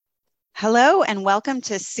Hello, and welcome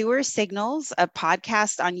to Sewer Signals, a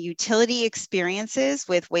podcast on utility experiences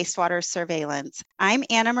with wastewater surveillance. I'm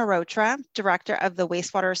Anna Marotra, Director of the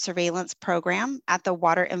Wastewater Surveillance Program at the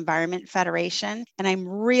Water Environment Federation, and I'm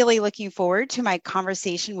really looking forward to my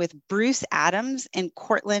conversation with Bruce Adams in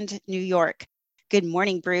Cortland, New York. Good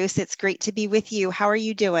morning, Bruce. It's great to be with you. How are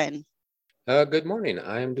you doing? Good morning.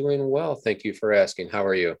 I'm doing well. Thank you for asking. How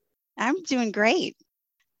are you? I'm doing great.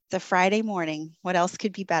 It's a Friday morning. What else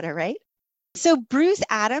could be better, right? So Bruce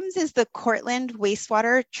Adams is the Cortland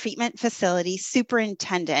Wastewater Treatment Facility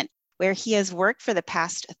Superintendent, where he has worked for the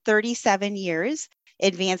past 37 years,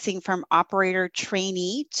 advancing from operator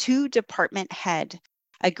trainee to department head.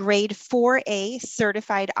 A grade 4A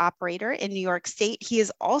certified operator in New York State, he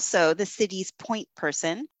is also the city's point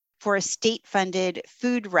person for a state-funded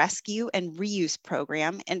food rescue and reuse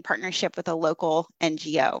program in partnership with a local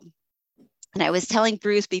NGO. And I was telling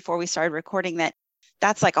Bruce before we started recording that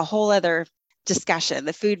that's like a whole other discussion,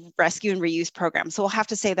 the food rescue and reuse program. So we'll have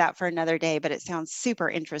to save that for another day, but it sounds super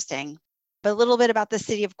interesting. But a little bit about the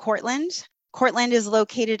city of Cortland. Cortland is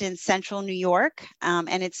located in central New York,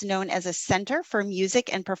 and it's known as a center for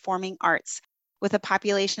music and performing arts. With a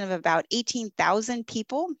population of about 18,000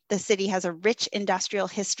 people, the city has a rich industrial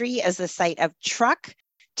history as the site of truck,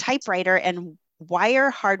 typewriter, and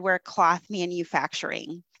wire hardware cloth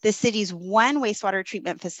manufacturing. The city's one wastewater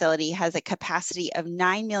treatment facility has a capacity of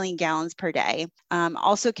 9 million gallons per day,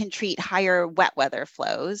 also can treat higher wet weather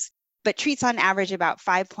flows, but treats on average about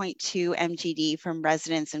 5.2 MGD from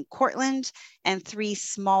residents in Cortland and 3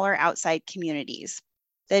 smaller outside communities.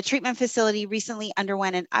 The treatment facility recently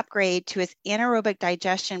underwent an upgrade to its anaerobic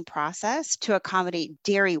digestion process to accommodate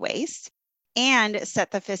dairy waste and set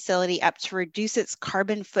the facility up to reduce its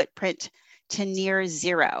carbon footprint to near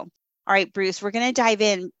zero. All right, Bruce, we're going to dive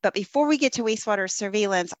in. But before we get to wastewater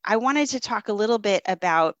surveillance, I wanted to talk a little bit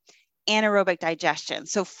about anaerobic digestion.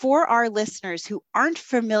 So for our listeners who aren't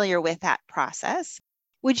familiar with that process,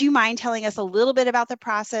 would you mind telling us a little bit about the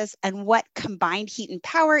process and what combined heat and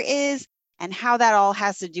power is and how that all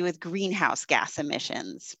has to do with greenhouse gas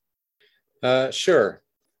emissions? Sure.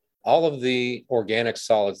 All of the organic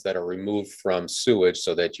solids that are removed from sewage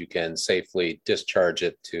so that you can safely discharge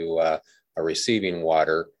it to a receiving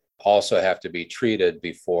water also have to be treated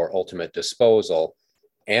before ultimate disposal.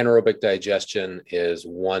 Anaerobic digestion is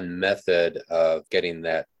one method of getting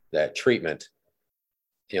that treatment.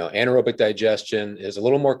 Anaerobic digestion is a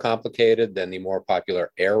little more complicated than the more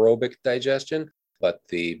popular aerobic digestion, but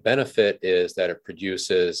the benefit is that it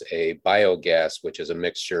produces a biogas, which is a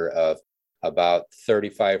mixture of about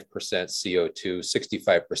 35% CO2,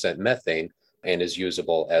 65% methane, and is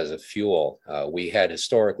usable as a fuel. We had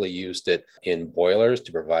historically used it in boilers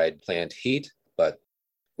to provide plant heat, but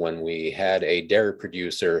when we had a dairy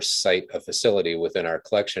producer site a facility within our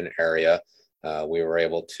collection area, we were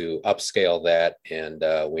able to upscale that, and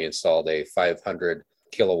we installed a 500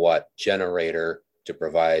 kilowatt generator to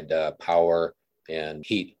provide power and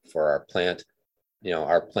heat for our plant.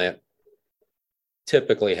 Our plant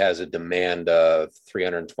typically has a demand of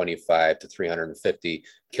 325 to 350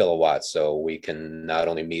 kilowatts. So we can not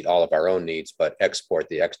only meet all of our own needs, but export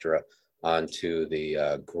the extra onto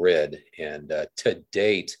the grid. And to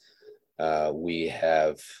date, we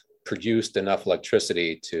have produced enough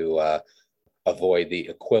electricity to avoid the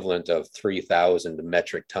equivalent of 3,000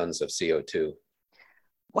 metric tons of CO2.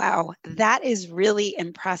 Wow, that is really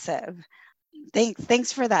impressive.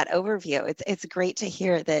 Thanks for that overview. It's great to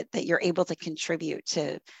hear that you're able to contribute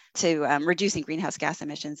to reducing greenhouse gas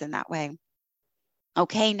emissions in that way.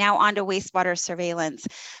 Okay, now on to wastewater surveillance.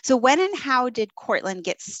 So when and how did Cortland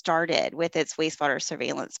get started with its wastewater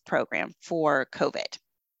surveillance program for COVID?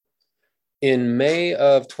 In May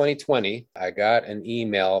of 2020, I got an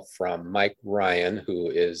email from Mike Ryan, who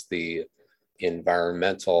is the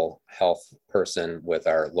environmental health person with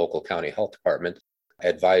our local county health department,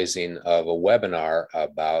 advising of a webinar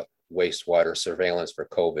about wastewater surveillance for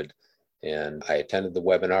COVID. And I attended the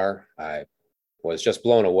webinar. I was just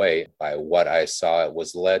blown away by what I saw. It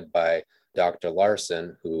was led by Dr.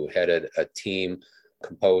 Larson, who headed a team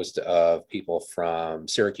composed of people from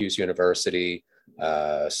Syracuse University,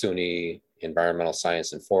 SUNY Environmental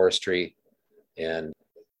Science and Forestry, and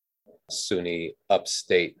SUNY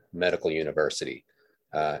Upstate Medical University.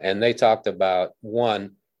 And they talked about,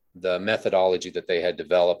 one, the methodology that they had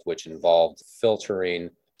developed, which involved filtering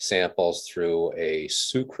samples through a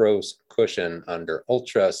sucrose cushion under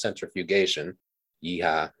ultracentrifugation,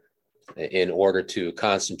 YIHA, in order to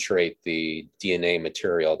concentrate the DNA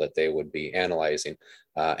material that they would be analyzing.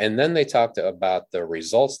 And then they talked about the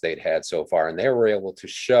results they'd had so far, and they were able to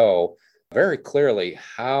show very clearly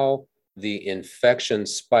how the infection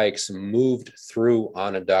spikes moved through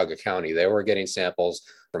Onondaga County. They were getting samples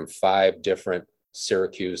from 5 different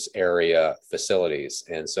Syracuse area facilities.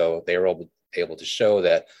 And so they were able to show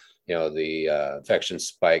that, the infection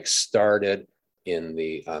spikes started on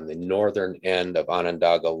the northern end of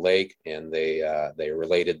Onondaga Lake, and they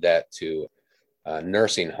related that to a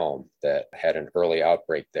nursing home that had an early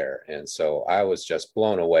outbreak there. And so I was just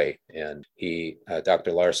blown away. And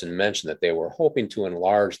Dr. Larson mentioned that they were hoping to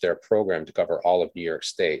enlarge their program to cover all of New York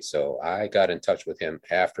State. So I got in touch with him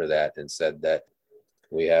after that and said that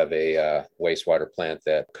we have a wastewater plant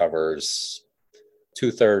that covers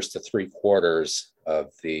 2/3 to 3/4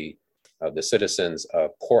 of the citizens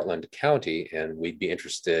of Cortland County, and we'd be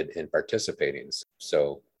interested in participating.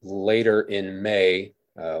 So later in May,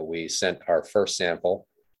 we sent our first sample,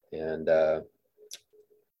 and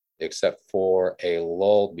except for a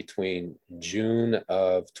lull between June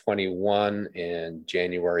of 21 and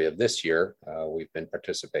January of this year, we've been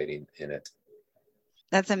participating in it.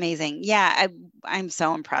 That's amazing. Yeah, I'm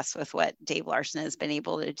so impressed with what Dave Larson has been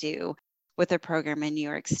able to do with the program in New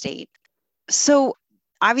York State. So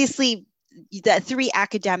obviously, the 3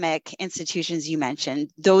 academic institutions you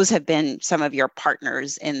mentioned, those have been some of your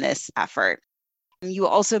partners in this effort. You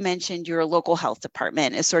also mentioned your local health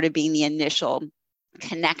department as sort of being the initial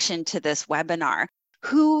connection to this webinar.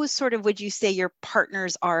 Who sort of would you say your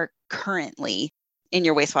partners are currently in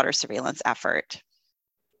your wastewater surveillance effort?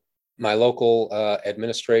 My local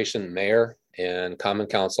administration, mayor, and common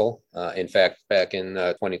council. In fact, back in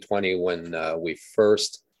 2020, when we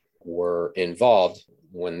first were involved,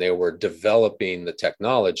 when they were developing the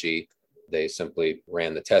technology, they simply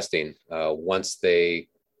ran the testing. Once the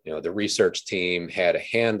research team had a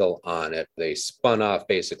handle on it, they spun off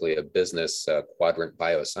basically a business, Quadrant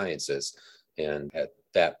Biosciences. And at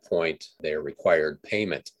that point, they required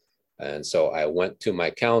payment. And so I went to my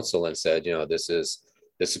council and said, this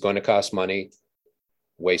is going to cost money.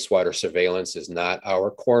 Wastewater surveillance is not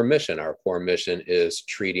our core mission. Our core mission is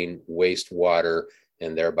treating wastewater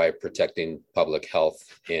and thereby protecting public health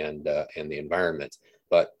and the environment.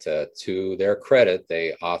 But to their credit,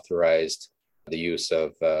 they authorized the use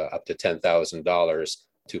of up to $10,000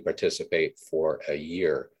 to participate for a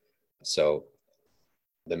year. So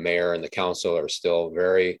the mayor and the council are still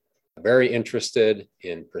very, very interested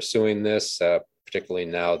in pursuing this, particularly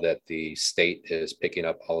now that the state is picking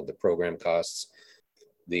up all of the program costs.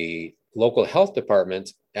 The local health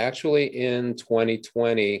department, actually in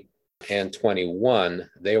 2020 and 21,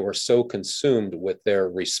 they were so consumed with their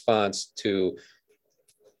response to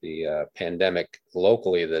the pandemic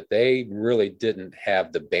locally that they really didn't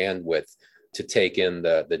have the bandwidth to take in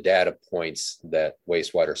the data points that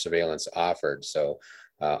wastewater surveillance offered. So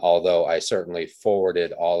although I certainly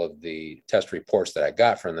forwarded all of the test reports that I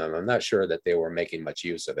got from them, I'm not sure that they were making much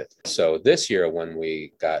use of it. So this year, when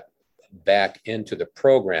we got back into the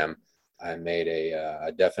program, I made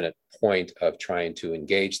a definite point of trying to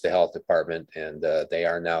engage the health department, and they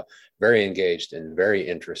are now very engaged and very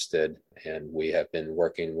interested. And we have been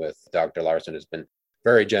working with Dr. Larson, who's been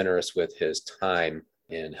very generous with his time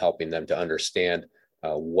in helping them to understand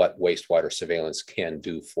what wastewater surveillance can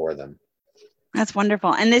do for them. That's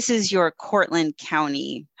wonderful. And this is your Cortland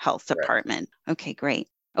County Health Department. Right. Okay, great.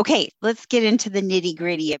 Okay, let's get into the nitty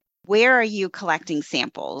gritty. Where are you collecting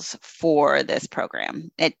samples for this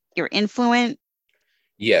program? At your influent?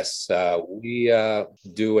 Yes, we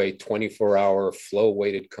do a 24-hour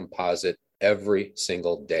flow-weighted composite every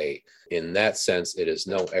single day. In that sense, it is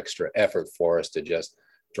no extra effort for us to just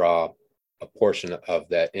draw a portion of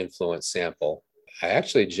that influent sample. I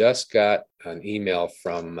actually just got an email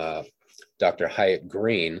from Dr. Hyatt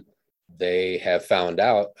Green. They have found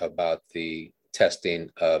out about the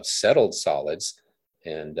testing of settled solids,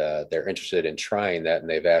 and they're interested in trying that, and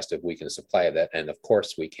they've asked if we can supply that, and of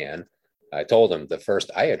course we can. I told them the first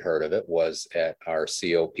I had heard of it was at our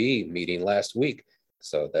COP meeting last week.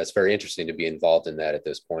 So that's very interesting to be involved in that at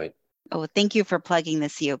this point. Oh, thank you for plugging the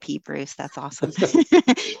COP, Bruce. That's awesome.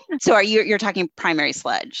 So you're talking primary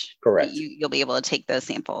sludge? Correct. You'll be able to take those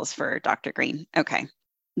samples for Dr. Green. Okay.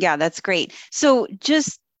 Yeah, that's great. So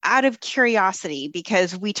just out of curiosity,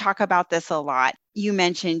 because we talk about this a lot, you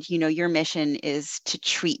mentioned, your mission is to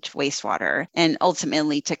treat wastewater and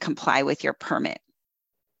ultimately to comply with your permit.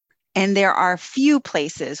 And there are few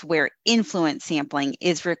places where influent sampling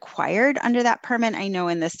is required under that permit. I know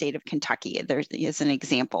in the state of Kentucky, there is an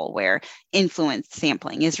example where influent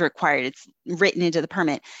sampling is required. It's written into the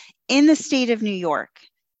permit. In the state of New York,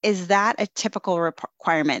 is that a typical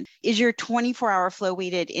requirement? Is your 24-hour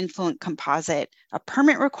flow-weighted influent composite a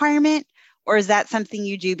permit requirement, or is that something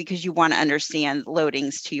you do because you want to understand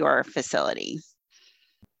loadings to your facility?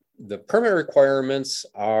 The permit requirements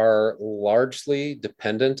are largely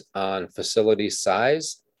dependent on facility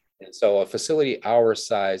size. And so a facility our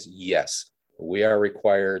size, yes, we are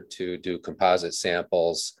required to do composite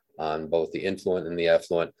samples on both the influent and the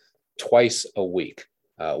effluent twice a week.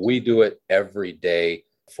 We do it every day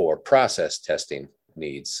for process testing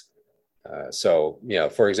needs. So,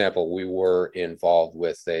 for example, we were involved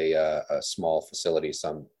with a small facility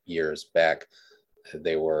some years back.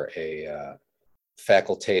 They were a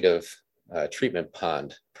facultative treatment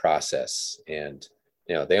pond process, and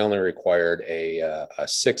they only required a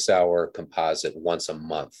 6-hour composite once a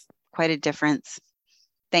month. Quite a difference.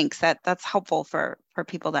 Thanks. That's helpful for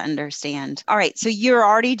people to understand. All right. So you're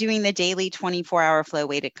already doing the daily 24-hour flow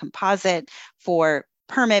weighted composite for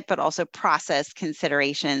permit, but also process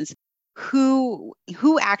considerations. Who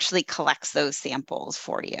actually collects those samples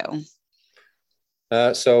for you?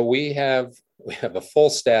 So we have a full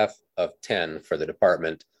staff of 10 for the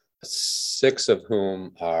department, 6 of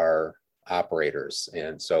whom are operators.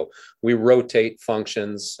 And so we rotate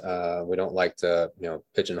functions. We don't like to,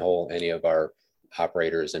 pigeonhole any of our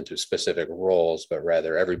operators into specific roles, but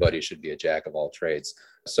rather everybody should be a jack of all trades.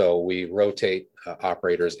 So we rotate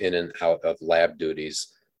operators in and out of lab duties,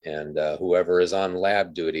 and whoever is on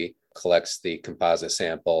lab duty collects the composite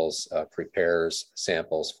samples, prepares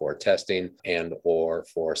samples for testing and or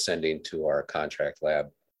for sending to our contract lab.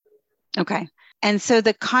 Okay. And so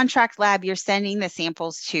the contract lab you're sending the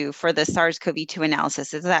samples to for the SARS-CoV-2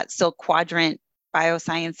 analysis, is that still Quadrant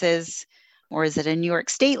Biosciences, or is it a New York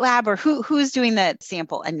State lab, or who's doing that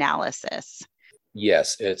sample analysis?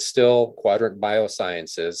 Yes, it's still Quadrant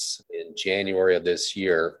Biosciences. In January of this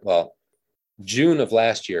year, well, June of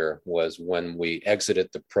last year was when we exited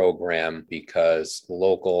the program because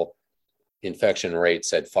local infection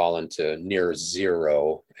rates had fallen to near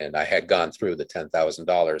zero, and I had gone through the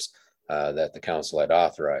 $10,000 that the council had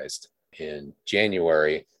authorized. In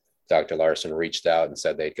January, Dr. Larson reached out and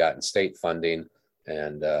said they'd gotten state funding,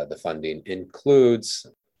 and the funding includes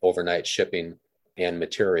overnight shipping and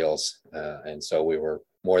materials. And so we were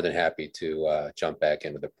more than happy to jump back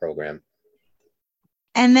into the program.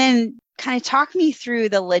 And then kind of talk me through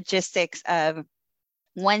the logistics of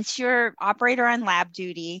once your operator on lab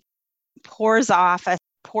duty pours off a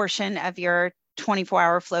portion of your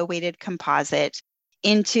 24-hour flow weighted composite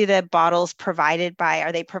into the bottles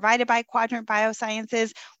are they provided by Quadrant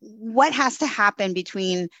Biosciences? What has to happen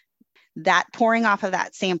between that pouring off of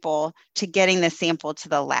that sample to getting the sample to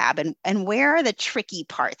the lab? And where are the tricky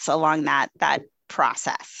parts along that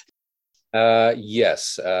process?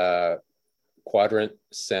 Yes. Quadrant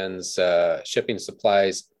sends shipping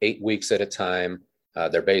supplies 8 weeks at a time.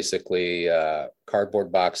 They're basically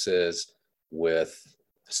cardboard boxes with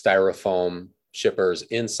styrofoam shippers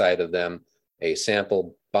inside of them, a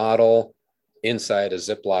sample bottle inside a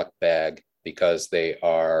Ziploc bag, because they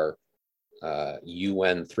are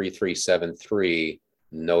UN 3373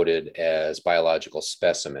 noted as biological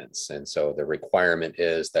specimens. And so the requirement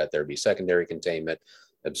is that there be secondary containment,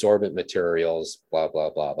 absorbent materials, blah,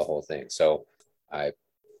 blah, blah, the whole thing. So I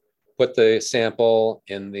put the sample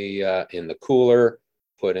in the cooler,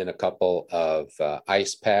 put in a couple of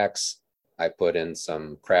ice packs. I put in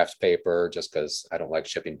some craft paper just because I don't like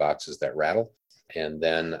shipping boxes that rattle. And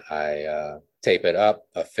then I tape it up,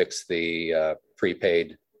 affix the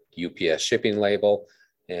prepaid UPS shipping label,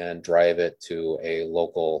 and drive it to a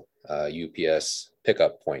local UPS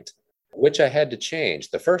pickup point, which I had to change.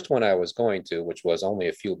 The first one I was going to, which was only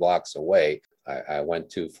a few blocks away, I went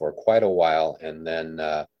to for quite a while. And then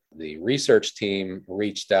the research team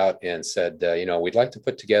reached out and said, we'd like to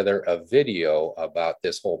put together a video about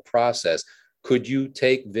this whole process. Could you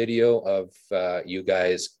take video of you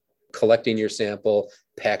guys collecting your sample,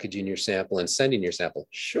 packaging your sample, and sending your sample?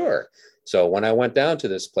 Sure. So when I went down to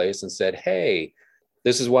this place and said, hey,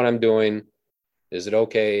 this is what I'm doing, is it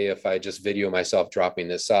okay if I just video myself dropping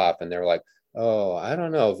this off? And they're like, oh, I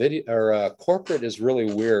don't know. Corporate is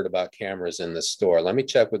really weird about cameras in the store. Let me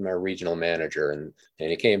check with my regional manager. And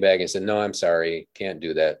he came back and said, no, I'm sorry, can't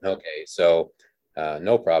do that. Okay, so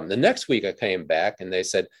no problem. The next week I came back and they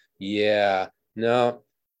said, yeah, no,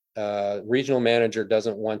 regional manager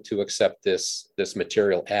doesn't want to accept this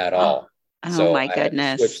material at all. Oh, so my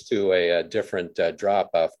goodness. I switched to a different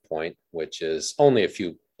drop-off point, which is only a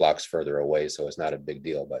few blocks further away, so it's not a big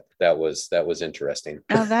deal, but that was interesting.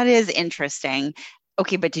 Oh, that is interesting.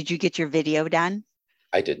 Okay, but did you get your video done?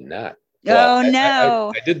 I did not. Oh,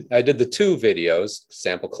 no. I did the 2 videos,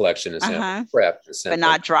 sample collection and sample prep, but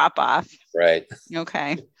not drop off. Right.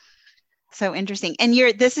 Okay. So interesting. And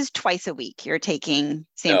this is twice a week. You're taking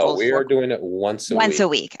samples. No, we are doing it once a week. Once a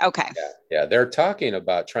week. Okay. Yeah. They're talking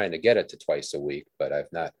about trying to get it to twice a week, but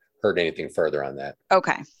I've not heard anything further on that.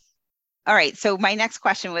 Okay. All right. So my next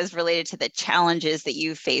question was related to the challenges that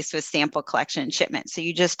you faced with sample collection and shipment. So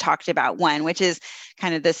you just talked about one, which is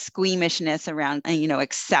kind of the squeamishness around,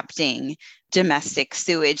 accepting domestic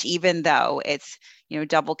sewage, even though it's,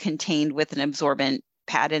 double contained with an absorbent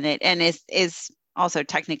pad in it and is also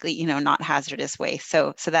technically, not hazardous waste.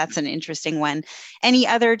 So that's an interesting one. Any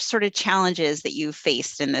other sort of challenges that you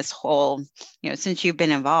faced in this whole, since you've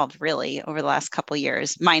been involved really over the last couple of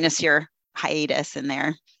years, minus your hiatus in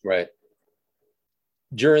there? Right.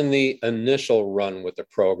 During the initial run with the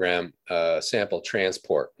program, sample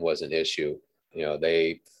transport was an issue.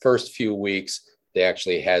 They first few weeks, they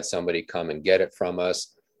actually had somebody come and get it from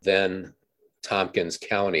us. Then Tompkins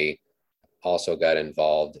County also got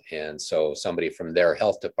involved. And so somebody from their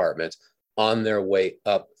health department on their way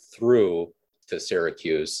up through to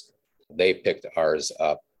Syracuse, they picked ours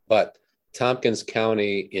up. But Tompkins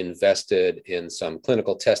County invested in some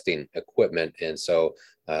clinical testing equipment. And so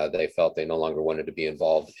they felt they no longer wanted to be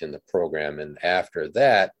involved in the program. And after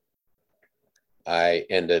that, I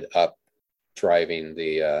ended up driving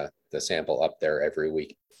the sample up there every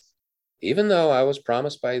week, even though I was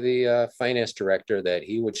promised by the finance director that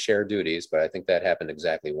he would share duties, but I think that happened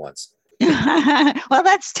exactly once. Well,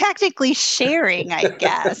 that's technically sharing, I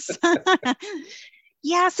guess.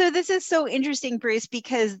 Yeah, so this is so interesting, Bruce,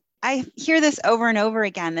 because I hear this over and over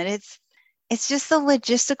again, that it's just the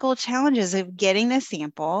logistical challenges of getting the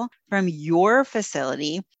sample from your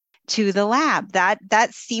facility to the lab.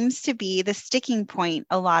 That seems to be the sticking point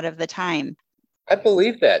a lot of the time. I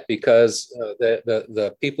believe that because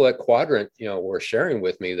the people at Quadrant, were sharing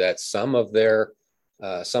with me that some of their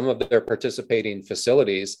participating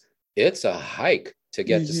facilities, it's a hike to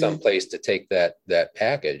get to some place to take that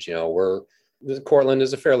package. Cortland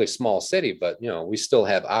is a fairly small city, but we still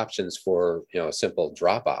have options for simple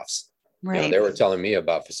drop-offs. Right. They were telling me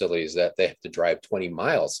about facilities that they have to drive 20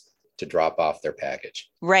 miles to drop off their package.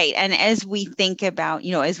 Right. And as we think about,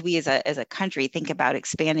 as we as a country think about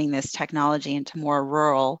expanding this technology into more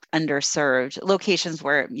rural, underserved locations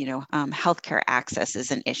where, healthcare access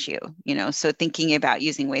is an issue, so thinking about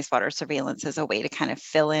using wastewater surveillance as a way to kind of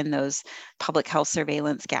fill in those public health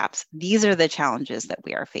surveillance gaps. These are the challenges that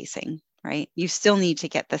we are facing, right? You still need to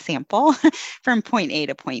get the sample from point A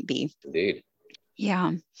to point B. Indeed.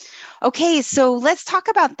 Yeah. Okay, so let's talk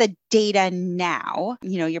about the data now.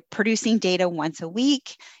 You're producing data once a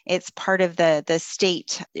week. It's part of the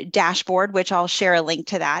state dashboard, which I'll share a link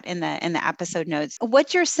to that in the episode notes.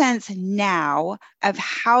 What's your sense now of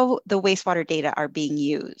how the wastewater data are being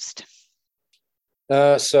used?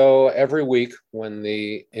 So every week when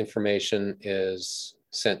the information is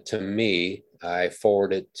sent to me, I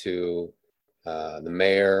forward it to the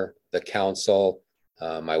mayor, the council,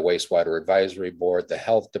 my wastewater advisory board, the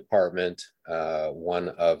health department, one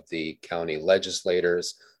of the county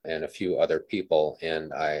legislators, and a few other people.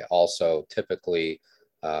 And I also typically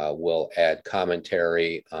will add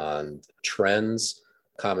commentary on trends,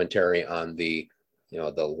 commentary on the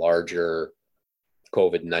larger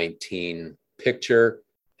COVID-19 picture,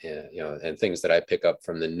 and things that I pick up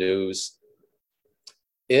from the news.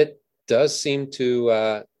 It does seem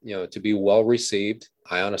to be well received.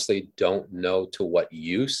 I honestly don't know to what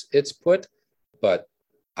use it's put, but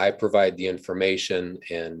I provide the information,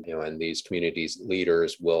 and these communities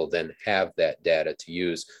leaders will then have that data to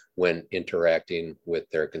use when interacting with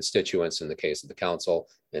their constituents in the case of the council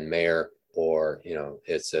and mayor, or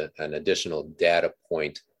it's an additional data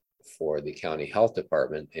point for the county health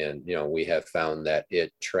department. And we have found that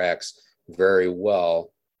it tracks very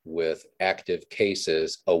well with active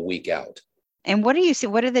cases a week out. And what do you see?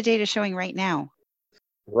 What are the data showing right now?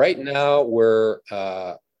 Right now, we're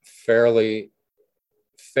fairly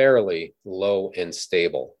low and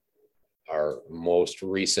stable. Our most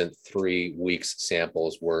recent 3 weeks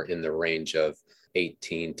samples were in the range of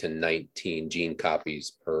 18 to 19 gene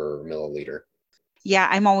copies per milliliter. Yeah,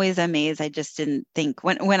 I'm always amazed. I just didn't think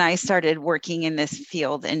when I started working in this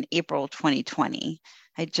field in April 2020,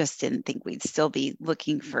 I just didn't think we'd still be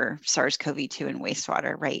looking for SARS-CoV-2 in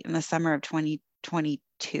wastewater, right, in the summer of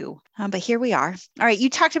 2022. But here we are. All right, you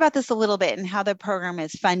talked about this a little bit and how the program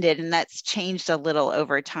is funded, and that's changed a little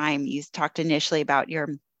over time. You talked initially about your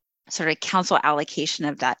sort of council allocation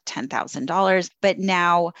of that $10,000, but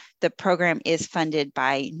now the program is funded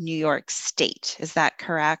by New York State. Is that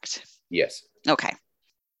correct? Yes. Okay.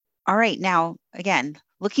 All right. Now, again,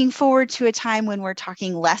 looking forward to a time when we're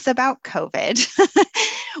talking less about COVID.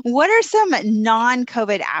 What are some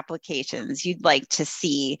non-COVID applications you'd like to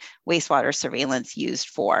see wastewater surveillance used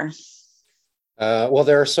for? Well,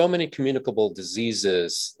 there are so many communicable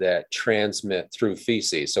diseases that transmit through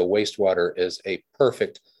feces. So wastewater is a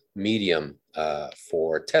perfect medium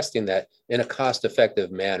for testing that in a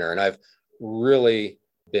cost-effective manner. And I've really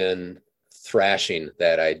been thrashing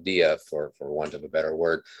that idea, for want of a better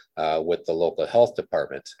word, with the local health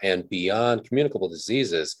department. And beyond communicable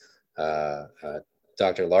diseases,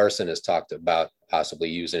 Dr. Larson has talked about possibly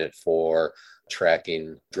using it for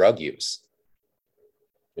tracking drug use.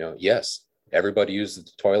 Yes, everybody uses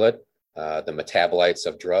the toilet. The metabolites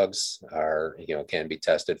of drugs can be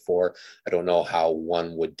tested for. I don't know how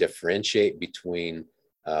one would differentiate between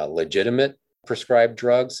legitimate prescribed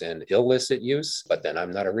drugs and illicit use, but then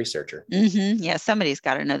I'm not a researcher. Mm-hmm. Yeah, somebody's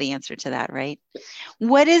got to know the answer to that, right?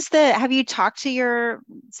 Have you talked to your,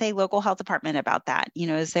 say, local health department about that?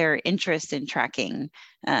 Is there interest in tracking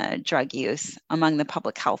drug use among the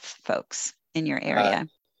public health folks in your area?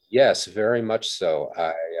 Yes, very much so.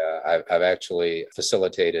 I've actually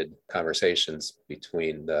facilitated conversations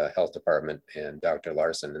between the health department and Dr.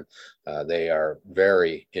 Larson, and they are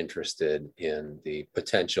very interested in the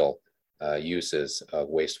potential uses of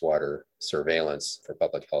wastewater surveillance for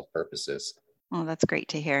public health purposes. Oh, that's great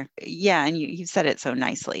to hear. Yeah, and you said it so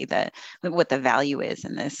nicely that what the value is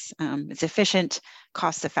in this. It's efficient,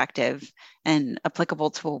 cost-effective, and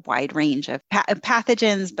applicable to a wide range of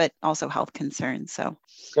pathogens, but also health concerns. So,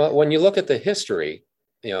 well, when you look at the history,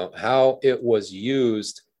 how it was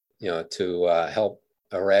used, to help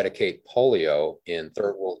eradicate polio in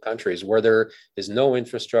third world countries where there is no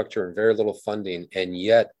infrastructure and very little funding, and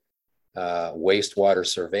yet wastewater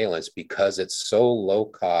surveillance, because it's so low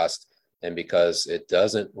cost and because it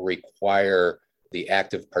doesn't require the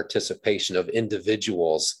active participation of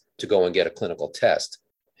individuals to go and get a clinical test.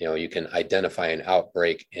 You can identify an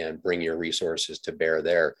outbreak and bring your resources to bear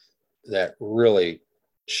there. That really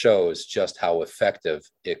shows just how effective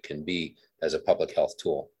it can be as a public health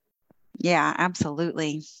tool. Yeah,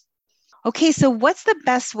 absolutely. Okay, so what's the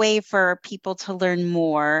best way for people to learn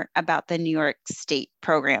more about the New York State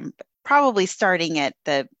program? Probably starting at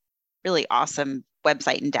the really awesome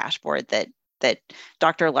website and dashboard that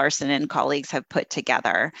Dr. Larson and colleagues have put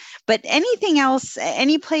together. But anything else,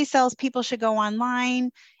 any place else people should go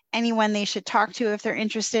online, anyone they should talk to if they're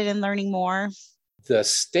interested in learning more? The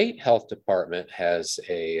state health department has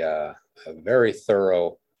a very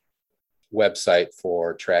thorough website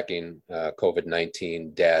for tracking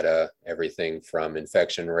COVID-19 data, everything from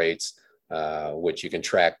infection rates, which you can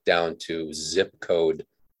track down to zip code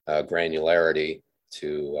granularity,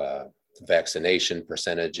 to vaccination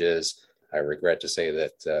percentages. I regret to say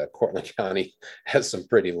that Cortland County has some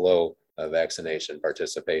pretty low vaccination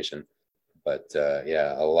participation. But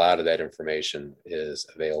a lot of that information is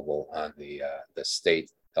available on the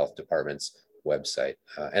state health department's website.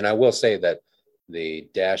 And I will say that the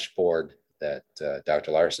dashboard that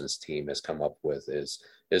Dr. Larson's team has come up with is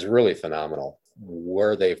really phenomenal.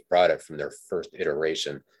 Where they've brought it from their first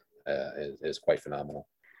iteration is quite phenomenal.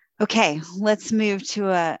 Okay, let's move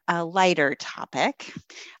to a lighter topic.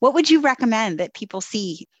 What would you recommend that people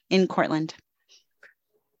see in Cortland?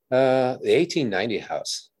 The 1890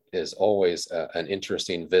 house is always an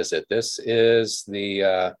interesting visit. This is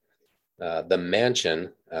the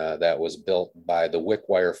mansion that was built by the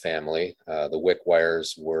Wickwire family. The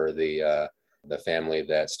Wickwires were the family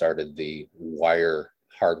that started the wire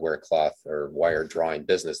hardware cloth or wire drawing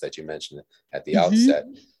business that you mentioned at the outset.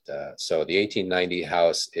 So the 1890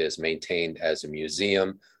 house is maintained as a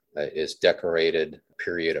museum, is decorated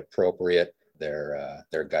period appropriate.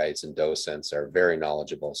 Their guides and docents are very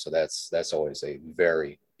knowledgeable. So that's always a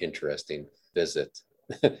very interesting visit.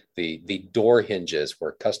 The door hinges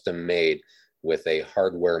were custom made with a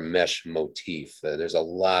hardware mesh motif. There's a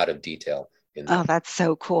lot of detail in that. Oh, that's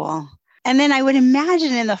so cool. And then I would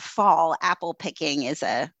imagine in the fall, apple picking is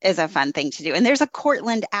a fun thing to do. And there's a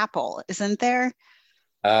Cortland apple, isn't there?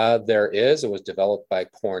 There is. It was developed by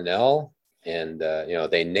Cornell, and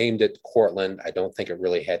they named it Cortland. I don't think it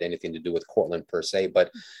really had anything to do with Cortland per se,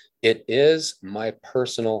 but it is my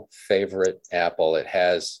personal favorite apple. It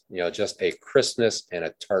has just a crispness and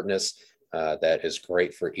a tartness that is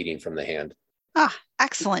great for eating from the hand. Ah,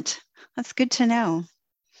 excellent. That's good to know.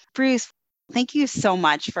 Bruce, thank you so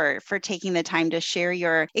much for taking the time to share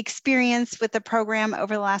your experience with the program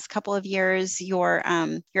over the last couple of years, your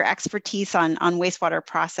expertise on wastewater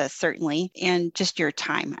process, certainly, and just your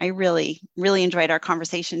time. I really, really enjoyed our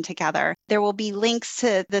conversation together. There will be links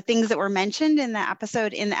to the things that were mentioned in the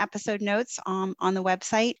episode notes on the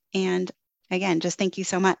website. And again, just thank you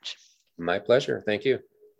so much. My pleasure. Thank you.